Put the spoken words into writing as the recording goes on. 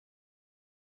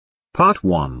Part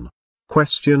 1.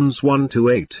 Questions 1 to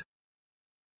 8.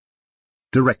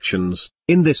 Directions.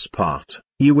 In this part,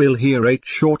 you will hear 8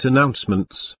 short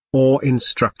announcements, or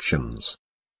instructions.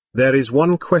 There is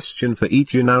one question for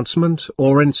each announcement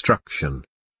or instruction.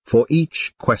 For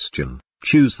each question,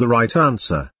 choose the right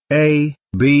answer, A,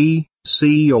 B,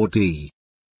 C or D.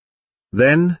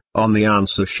 Then, on the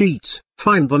answer sheet,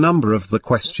 find the number of the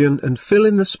question and fill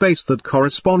in the space that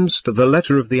corresponds to the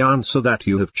letter of the answer that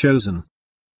you have chosen.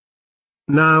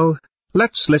 Now,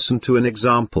 let's listen to an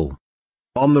example.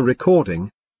 On the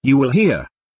recording, you will hear: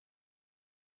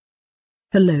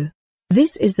 Hello.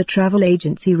 This is the travel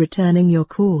agency returning your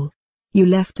call. You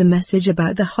left a message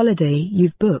about the holiday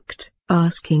you've booked,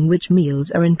 asking which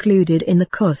meals are included in the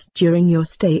cost during your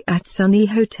stay at Sunny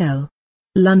Hotel.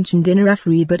 Lunch and dinner are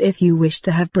free, but if you wish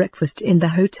to have breakfast in the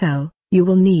hotel, you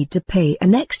will need to pay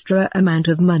an extra amount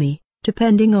of money,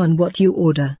 depending on what you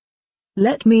order.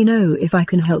 Let me know if I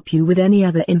can help you with any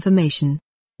other information.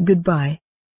 Goodbye.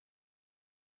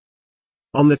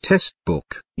 On the test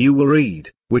book, you will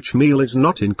read, which meal is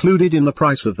not included in the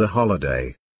price of the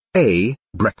holiday? A.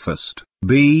 Breakfast,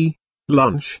 B.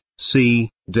 Lunch, C.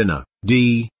 Dinner,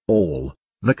 D. All.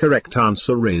 The correct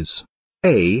answer is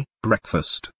A.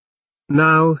 Breakfast.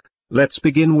 Now, let's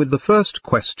begin with the first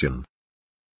question.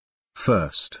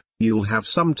 First, you'll have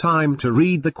some time to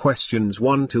read the questions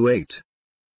 1 to 8.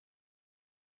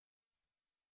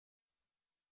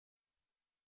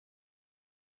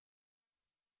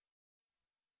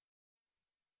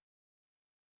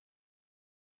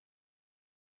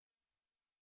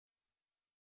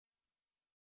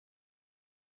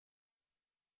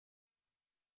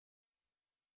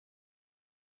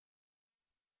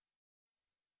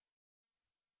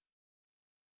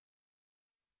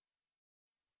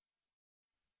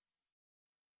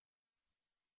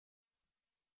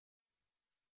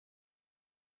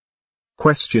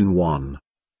 Question 1.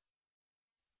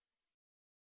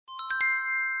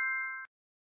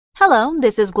 Hello,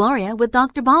 this is Gloria with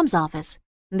Dr. Bob's office.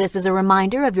 This is a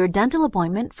reminder of your dental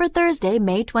appointment for Thursday,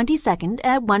 May 22nd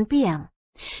at 1 p.m.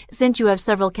 Since you have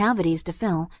several cavities to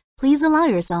fill, please allow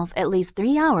yourself at least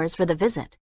 3 hours for the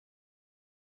visit.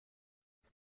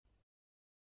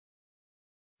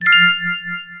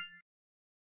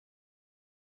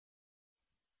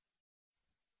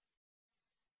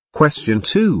 Question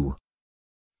 2.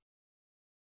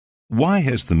 Why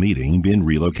has the meeting been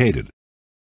relocated?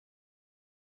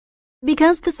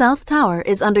 Because the South Tower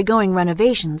is undergoing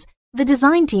renovations, the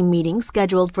design team meeting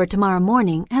scheduled for tomorrow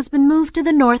morning has been moved to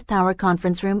the North Tower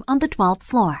conference room on the 12th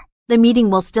floor. The meeting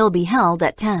will still be held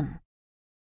at 10.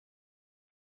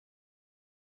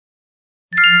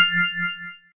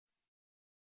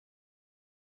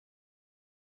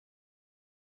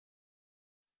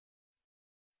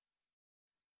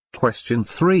 Question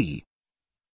 3.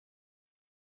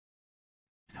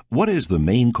 What is the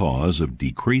main cause of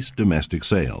decreased domestic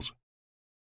sales?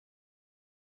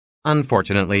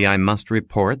 Unfortunately, I must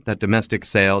report that domestic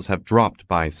sales have dropped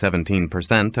by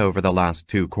 17% over the last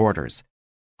 2 quarters.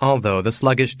 Although the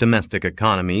sluggish domestic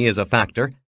economy is a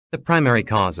factor, the primary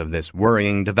cause of this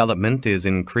worrying development is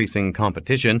increasing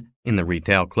competition in the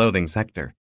retail clothing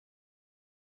sector.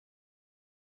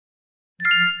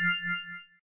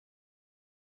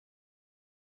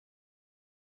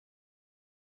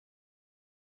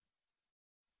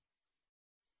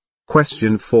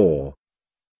 Question 4.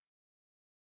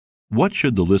 What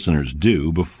should the listeners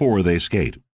do before they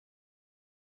skate?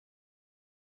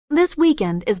 This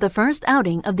weekend is the first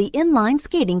outing of the inline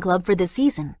skating club for this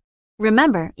season.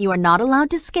 Remember, you are not allowed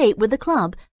to skate with the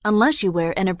club unless you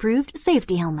wear an approved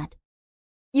safety helmet.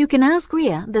 You can ask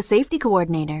Ria, the safety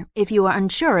coordinator, if you are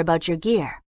unsure about your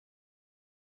gear.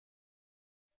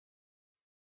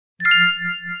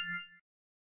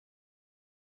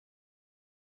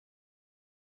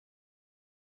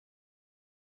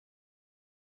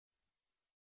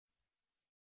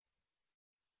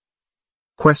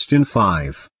 Question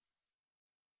 5.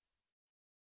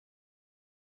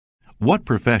 What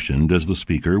profession does the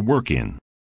speaker work in?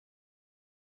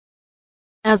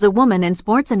 As a woman and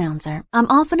sports announcer, I'm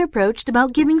often approached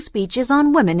about giving speeches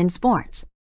on women in sports.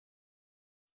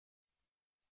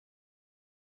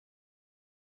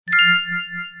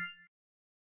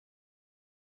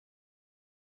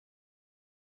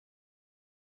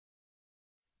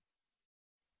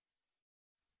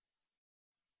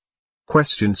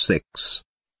 Question 6.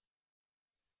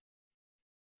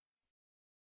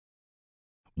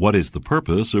 What is the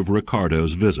purpose of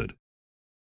Ricardo's visit?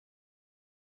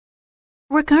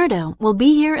 Ricardo will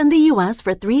be here in the U.S.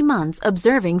 for 3 months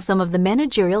observing some of the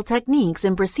managerial techniques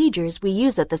and procedures we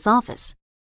use at this office.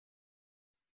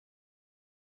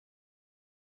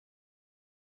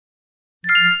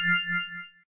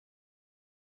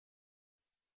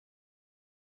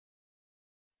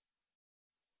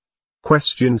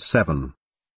 Question 7.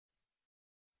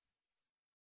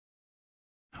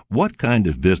 What kind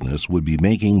of business would be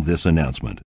making this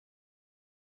announcement?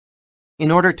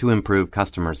 In order to improve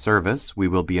customer service, we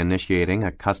will be initiating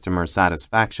a customer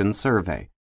satisfaction survey.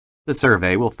 The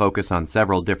survey will focus on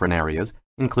several different areas,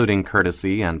 including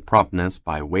courtesy and promptness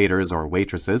by waiters or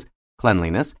waitresses,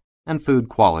 cleanliness, and food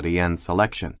quality and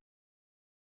selection.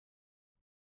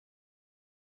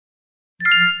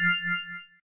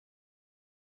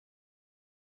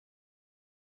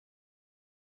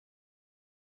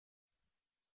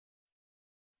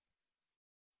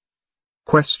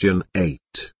 Question 8.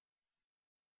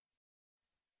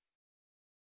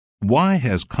 Why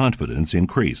has confidence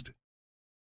increased?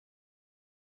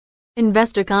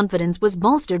 Investor confidence was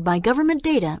bolstered by government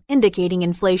data indicating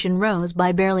inflation rose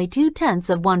by barely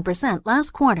 0.2%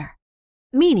 last quarter,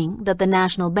 meaning that the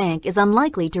national bank is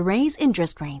unlikely to raise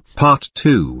interest rates. Part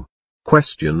 2.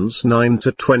 Questions 9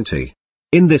 to 20.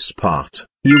 In this part,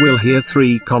 you will hear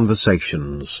 3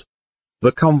 conversations.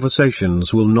 The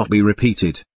conversations will not be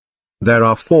repeated. There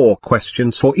are 4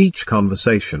 questions for each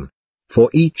conversation. For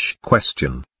each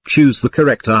question, choose the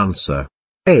correct answer.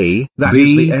 A, that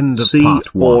is the end of C,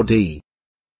 part 1. or D.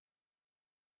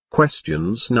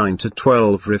 Questions 9 to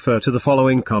 12 refer to the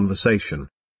following conversation.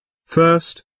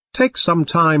 First, take some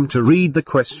time to read the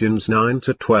questions 9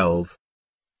 to 12.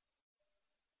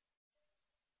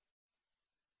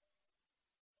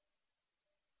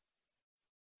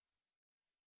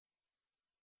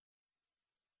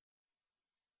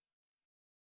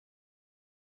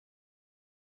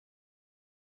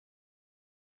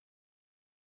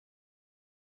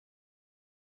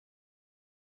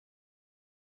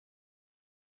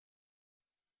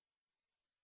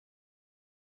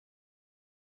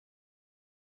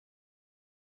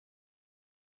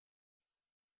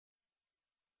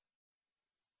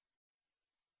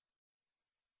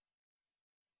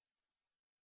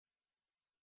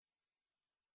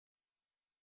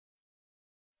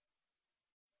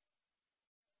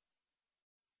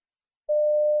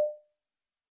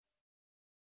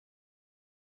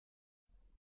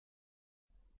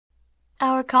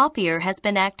 Our copier has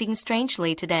been acting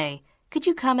strangely today. Could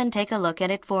you come and take a look at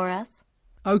it for us?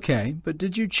 Okay, but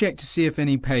did you check to see if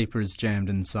any paper is jammed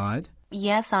inside?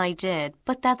 Yes, I did,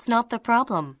 but that's not the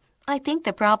problem. I think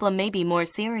the problem may be more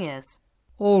serious.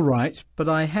 All right, but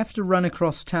I have to run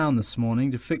across town this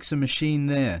morning to fix a machine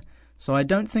there, so I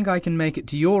don't think I can make it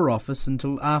to your office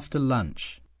until after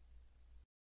lunch.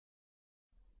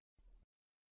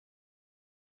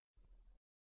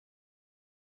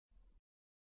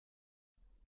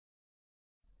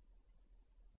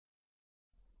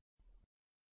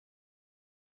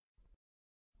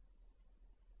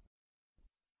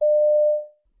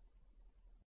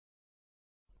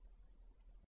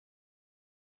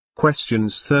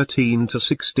 Questions 13 to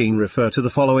 16 refer to the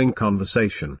following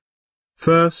conversation.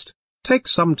 First, take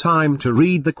some time to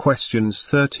read the questions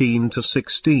 13 to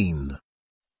 16.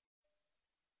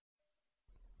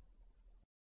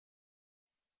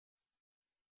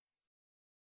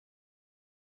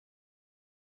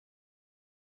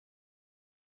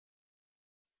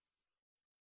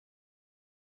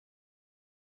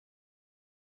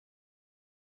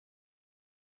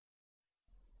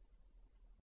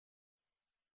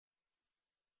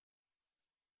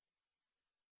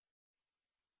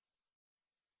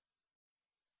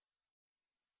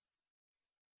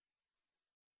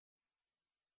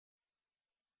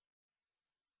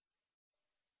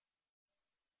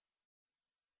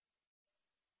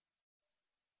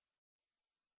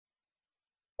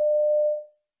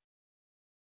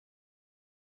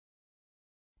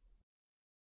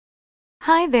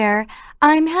 Hi there.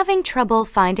 I'm having trouble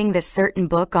finding this certain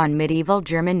book on medieval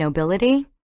German nobility.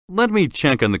 Let me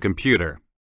check on the computer.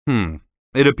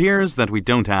 It appears that we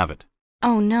don't have it.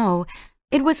 Oh no,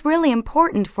 it was really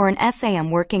important for an essay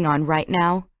I'm working on right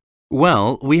now.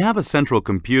 Well, we have a central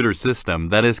computer system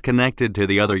that is connected to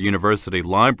the other university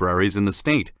libraries in the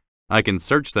state. I can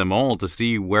search them all to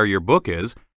see where your book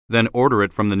is, then order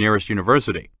it from the nearest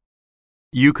university.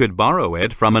 You could borrow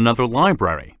it from another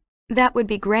library. That would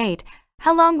be great.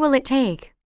 How long will it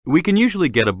take? We can usually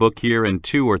get a book here in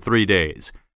 2 or 3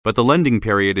 days, but the lending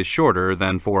period is shorter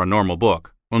than for a normal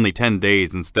book, only 10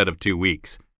 days instead of 2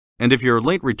 weeks. And if you're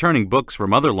late returning books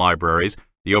from other libraries,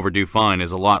 the overdue fine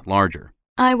is a lot larger.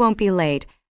 I won't be late.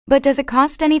 But does it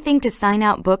cost anything to sign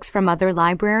out books from other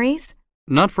libraries?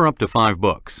 Not for up to 5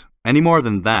 books. Any more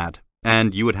than that,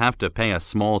 and you would have to pay a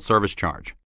small service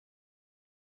charge.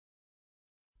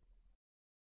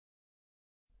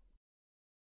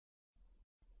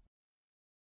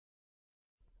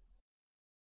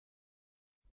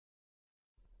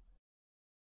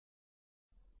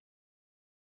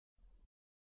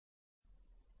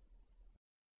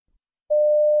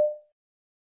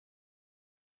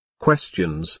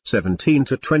 Questions 17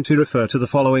 to 20 refer to the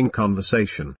following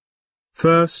conversation.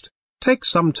 First, take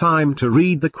some time to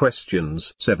read the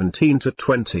questions 17 to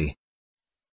 20.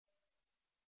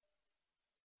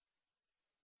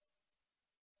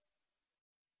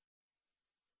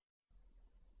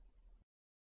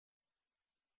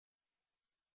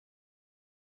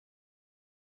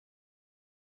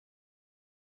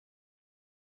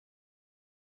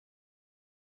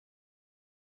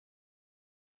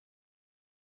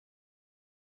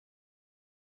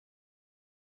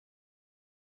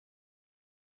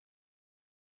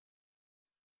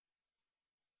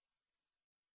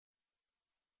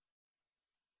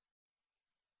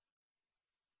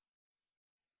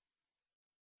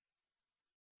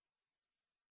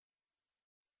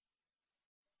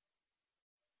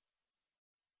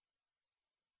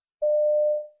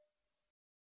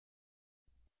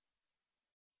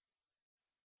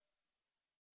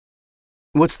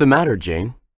 What's the matter,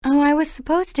 Jane? Oh, I was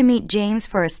supposed to meet James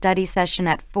for a study session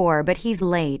at 4, but he's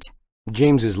late.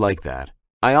 James is like that.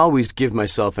 I always give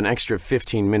myself an extra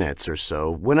 15 minutes or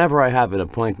so whenever I have an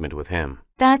appointment with him.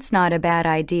 That's not a bad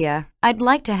idea. I'd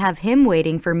like to have him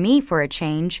waiting for me for a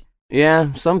change.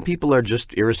 Yeah, some people are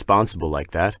just irresponsible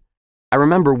like that. I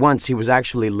remember once he was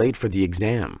actually late for the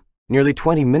exam, nearly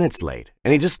 20 minutes late,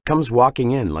 and he just comes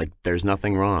walking in like there's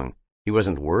nothing wrong. He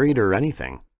wasn't worried or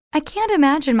anything. I can't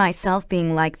imagine myself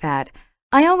being like that.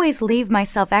 I always leave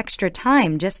myself extra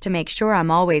time just to make sure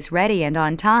I'm always ready and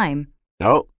on time.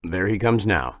 Oh, there he comes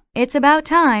now. It's about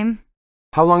time.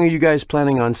 How long are you guys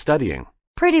planning on studying?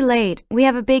 Pretty late. We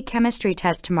have a big chemistry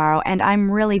test tomorrow, and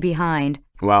I'm really behind.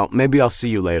 Well, maybe I'll see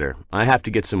you later. I have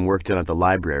to get some work done at the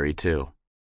library, too.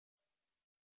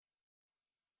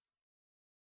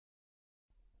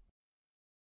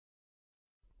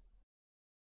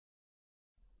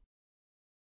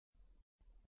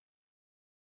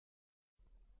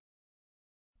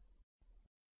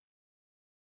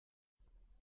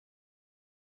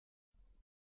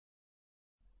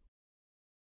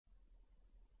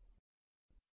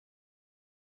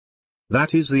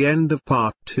 That is the end of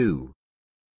part 2.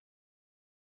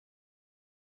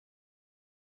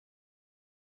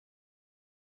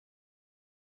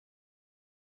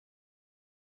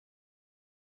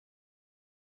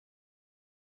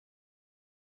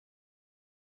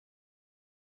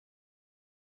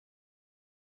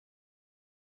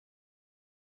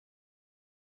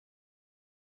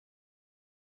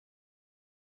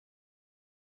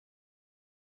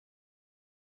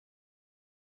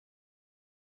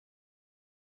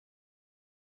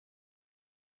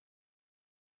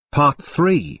 Part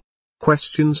 3.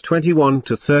 Questions 21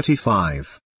 to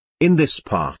 35. In this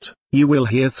part, you will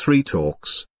hear 3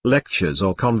 talks, lectures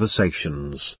or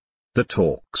conversations. The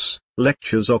talks,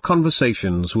 lectures or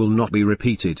conversations will not be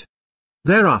repeated.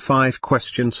 There are 5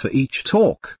 questions for each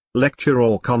talk, lecture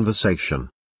or conversation.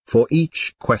 For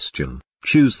each question,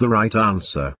 choose the right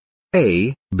answer.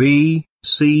 A, B,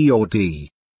 C or D.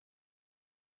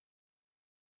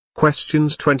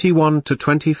 Questions 21 to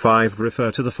 25 refer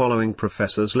to the following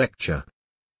professor's lecture.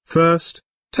 First,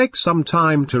 take some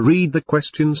time to read the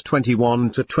questions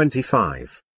 21 to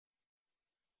 25.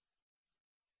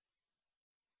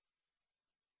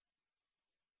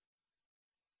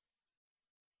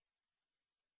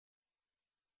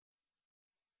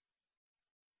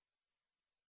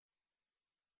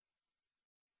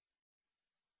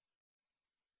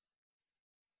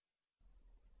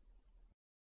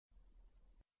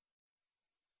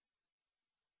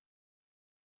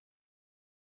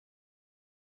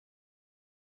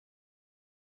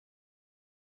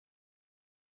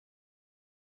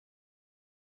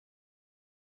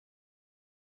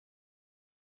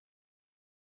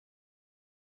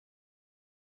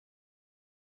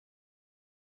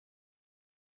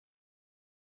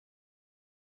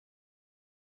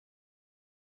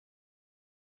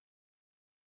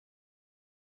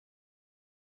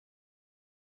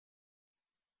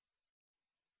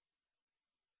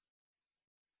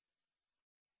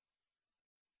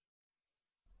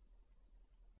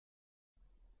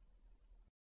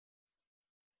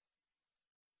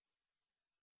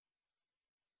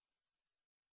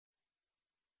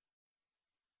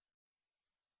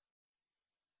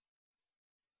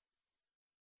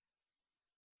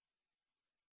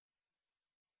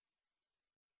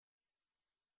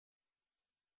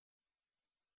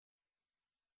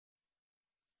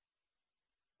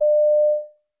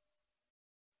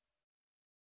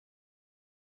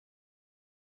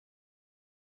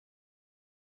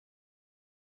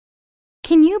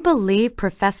 Can you believe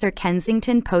Professor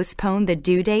Kensington postponed the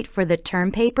due date for the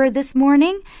term paper this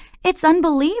morning? It's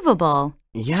unbelievable.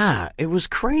 Yeah, it was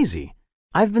crazy.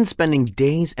 I've been spending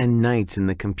days and nights in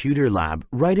the computer lab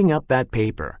writing up that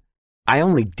paper. I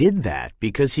only did that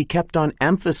because he kept on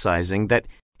emphasizing that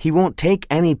he won't take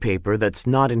any paper that's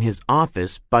not in his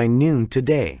office by noon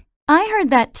today. I heard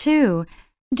that too.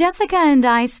 Jessica and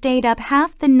I stayed up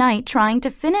half the night trying to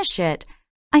finish it.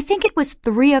 I think it was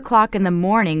 3 o'clock in the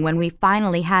morning when we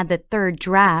finally had the third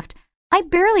draft. I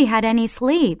barely had any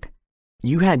sleep.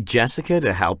 You had Jessica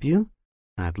to help you?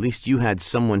 At least you had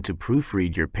someone to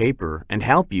proofread your paper and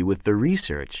help you with the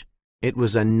research. It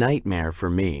was a nightmare for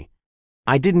me.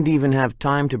 I didn't even have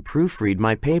time to proofread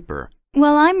my paper.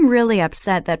 Well, I'm really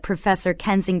upset that Professor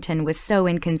Kensington was so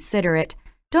inconsiderate.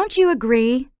 Don't you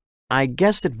agree? I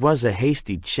guess it was a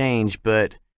hasty change,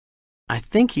 but I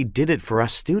think he did it for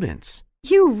us students.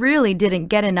 You really didn't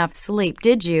get enough sleep,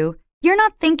 did you? You're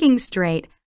not thinking straight.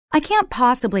 I can't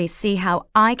possibly see how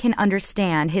I can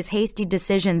understand his hasty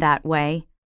decision that way.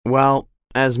 Well,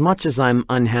 as much as I'm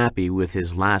unhappy with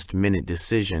his last-minute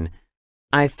decision,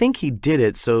 I think he did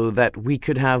it so that we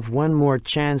could have one more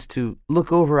chance to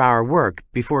look over our work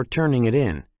before turning it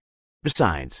in.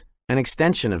 Besides, an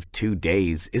extension of 2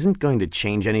 days isn't going to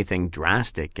change anything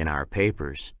drastic in our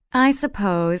papers. I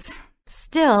suppose.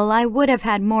 Still, I would have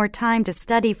had more time to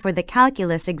study for the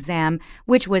calculus exam,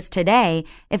 which was today,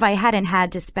 if I hadn't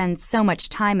had to spend so much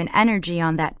time and energy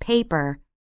on that paper.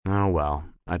 Oh well,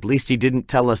 at least he didn't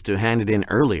tell us to hand it in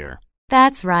earlier.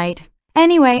 That's right.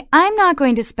 Anyway, I'm not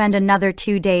going to spend another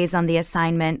 2 days on the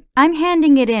assignment. I'm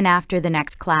handing it in after the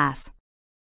next class.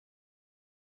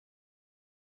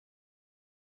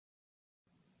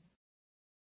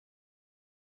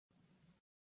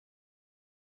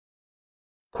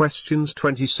 Questions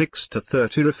 26 to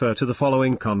 30 refer to the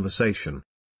following conversation.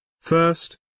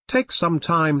 First, take some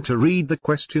time to read the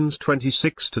questions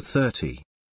 26 to 30.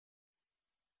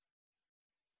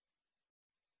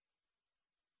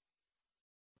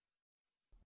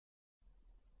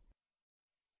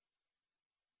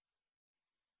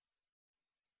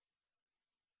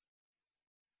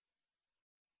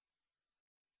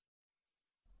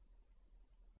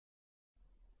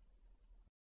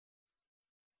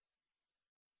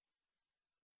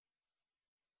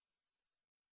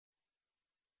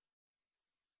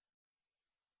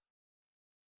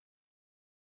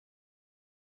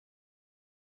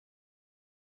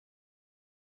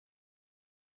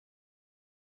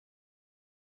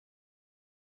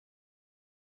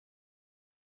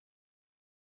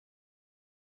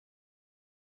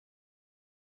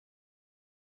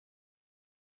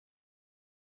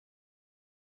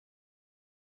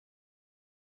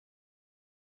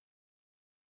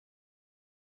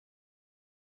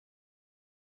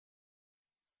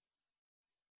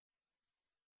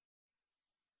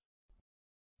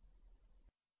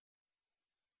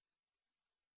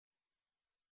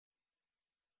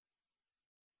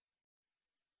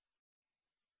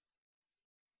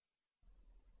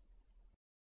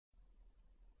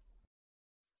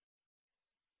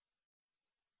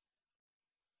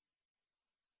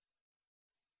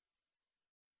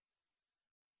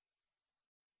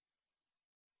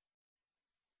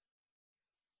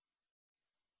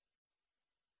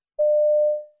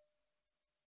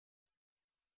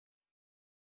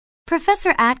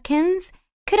 Professor Atkins,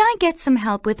 could I get some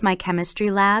help with my chemistry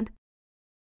lab?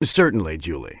 Certainly,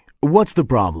 Julie. What's the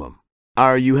problem?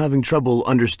 Are you having trouble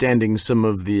understanding some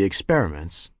of the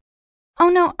experiments? Oh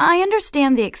no, I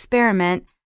understand the experiment.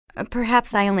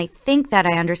 Perhaps I only think that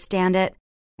I understand it.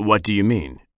 What do you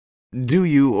mean? Do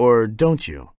you or don't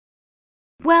you?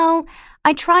 Well,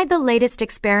 I tried the latest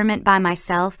experiment by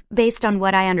myself based on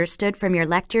what I understood from your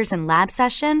lectures and lab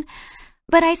session,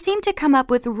 but I seem to come up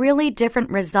with really different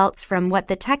results from what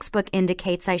the textbook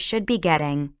indicates I should be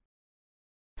getting.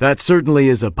 That certainly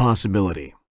is a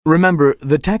possibility. Remember,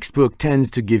 the textbook tends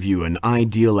to give you an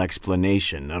ideal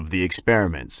explanation of the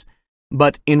experiments.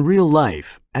 But in real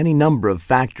life, any number of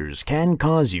factors can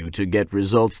cause you to get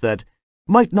results that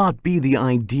might not be the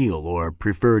ideal or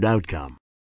preferred outcome.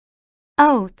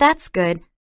 Oh, that's good.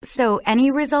 So any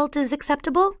result is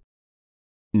acceptable?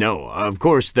 No, of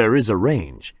course there is a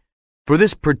range. For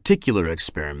this particular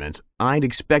experiment, I'd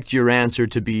expect your answer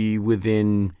to be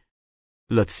within,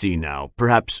 let's see now,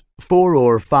 perhaps 4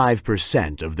 or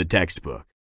 5% of the textbook.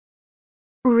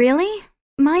 Really?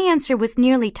 My answer was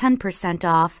nearly 10%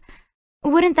 off.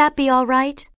 Wouldn't that be all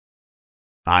right?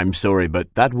 I'm sorry,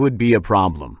 but that would be a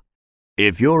problem.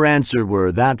 If your answer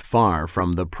were that far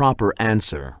from the proper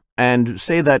answer, and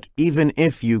say that even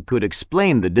if you could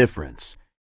explain the difference,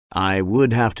 I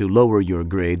would have to lower your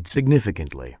grade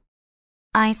significantly.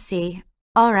 I see.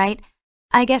 All right.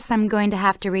 I guess I'm going to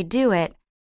have to redo it.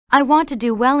 I want to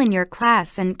do well in your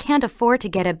class and can't afford to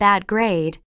get a bad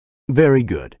grade. Very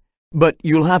good. But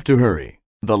you'll have to hurry.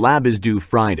 The lab is due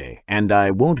Friday, and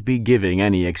I won't be giving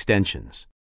any extensions.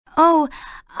 Oh,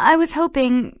 I was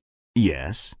hoping...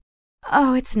 Yes?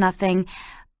 Oh, it's nothing.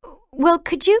 Well,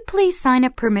 could you please sign a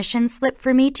permission slip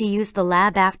for me to use the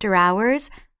lab after hours?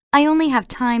 I only have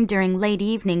time during late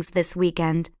evenings this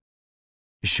weekend.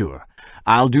 Sure.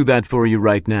 I'll do that for you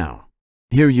right now.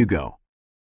 Here you go.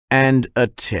 And a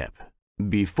tip.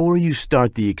 Before you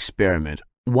start the experiment,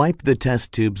 wipe the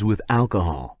test tubes with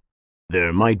alcohol.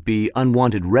 There might be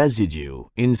unwanted residue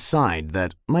inside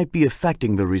that might be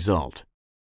affecting the result.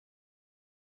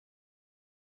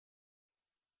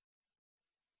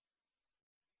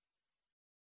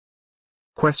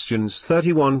 Questions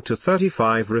 31 to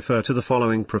 35 refer to the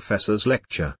following professor's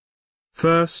lecture.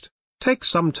 First, take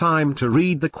some time to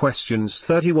read the questions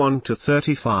 31 to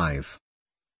 35.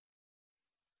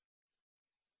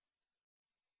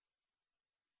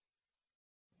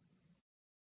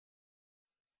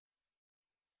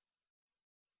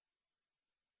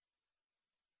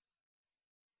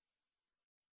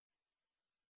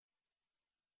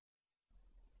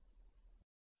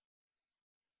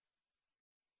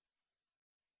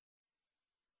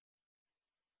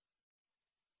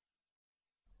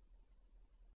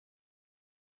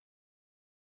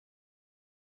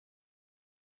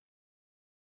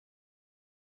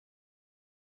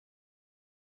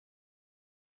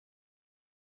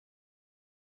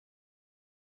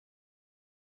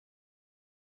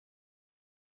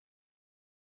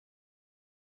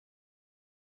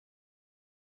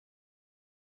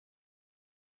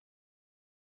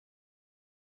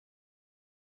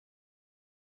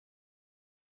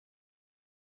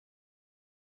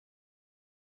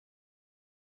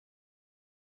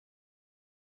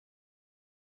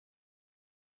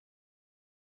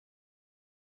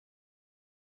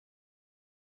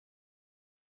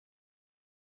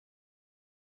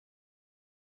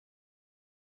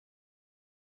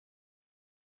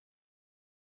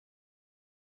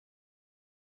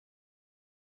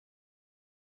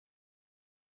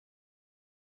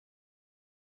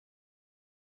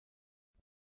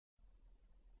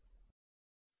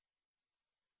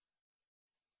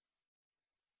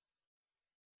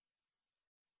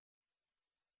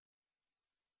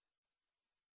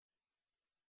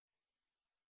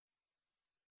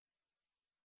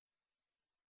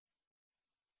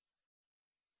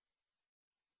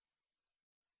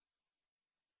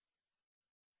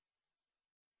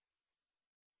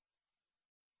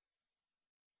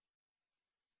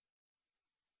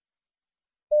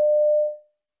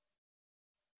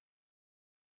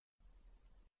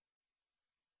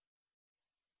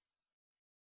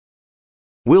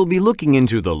 We'll be looking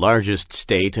into the largest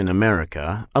state in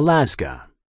America, Alaska.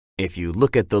 If you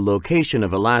look at the location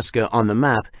of Alaska on the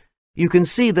map, you can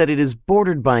see that it is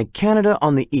bordered by Canada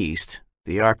on the east,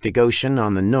 the Arctic Ocean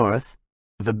on the north,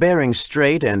 the Bering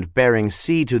Strait and Bering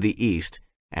Sea to the east,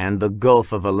 and the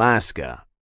Gulf of Alaska.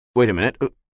 Wait a minute,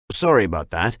 sorry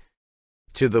about that.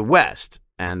 To the west,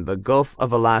 and the Gulf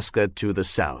of Alaska to the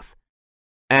south.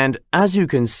 And as you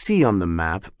can see on the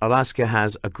map, Alaska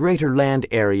has a greater land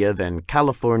area than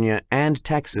California and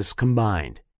Texas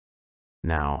combined.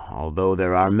 Now, although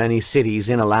there are many cities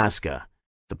in Alaska,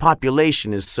 the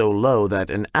population is so low that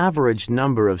an average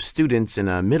number of students in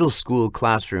a middle school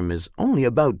classroom is only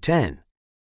about 10.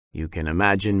 You can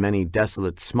imagine many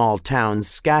desolate small towns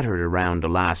scattered around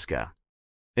Alaska.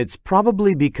 It's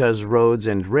probably because roads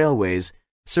and railways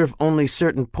serve only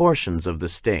certain portions of the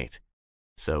state.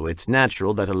 So it's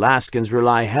natural that Alaskans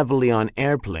rely heavily on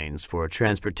airplanes for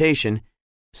transportation,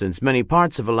 since many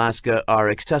parts of Alaska are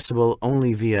accessible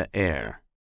only via air.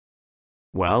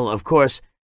 Well, of course,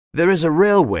 there is a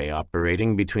railway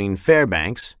operating between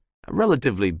Fairbanks, a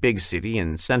relatively big city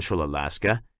in central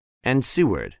Alaska, and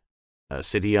Seward, a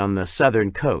city on the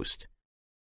southern coast.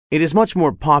 It is much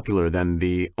more popular than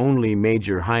the only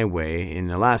major highway in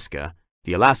Alaska,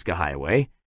 the Alaska Highway,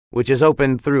 which is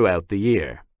open throughout the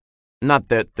year. Not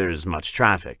that there's much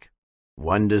traffic.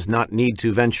 One does not need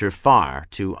to venture far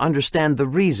to understand the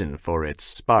reason for its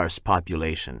sparse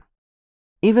population.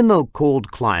 Even though cold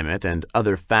climate and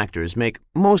other factors make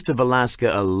most of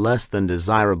Alaska a less than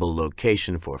desirable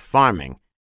location for farming,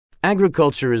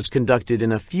 agriculture is conducted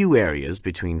in a few areas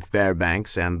between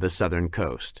Fairbanks and the southern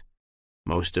coast.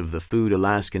 Most of the food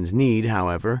Alaskans need,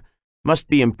 however, must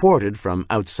be imported from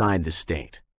outside the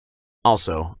state.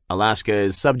 Also, Alaska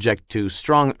is subject to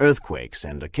strong earthquakes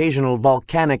and occasional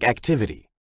volcanic activity.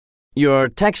 Your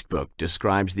textbook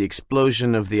describes the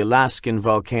explosion of the Alaskan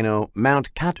volcano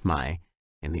Mount Katmai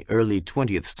in the early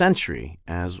 20th century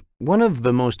as one of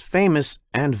the most famous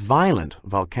and violent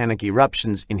volcanic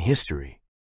eruptions in history.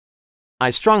 I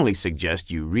strongly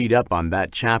suggest you read up on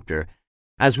that chapter,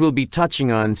 as we'll be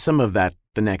touching on some of that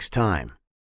the next time.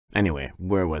 Anyway,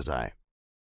 where was I?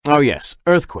 Oh yes,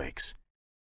 earthquakes.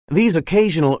 These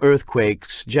occasional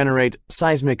earthquakes generate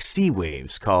seismic sea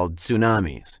waves called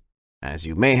tsunamis. As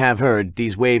you may have heard,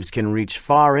 these waves can reach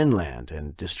far inland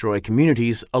and destroy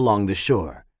communities along the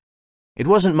shore. It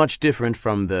wasn't much different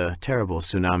from the terrible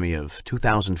tsunami of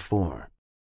 2004.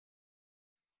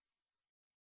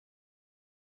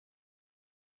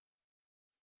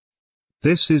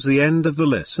 This is the end of the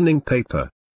listening paper.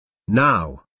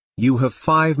 Now, you have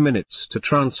 5 minutes to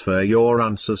transfer your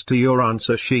answers to your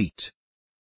answer sheet.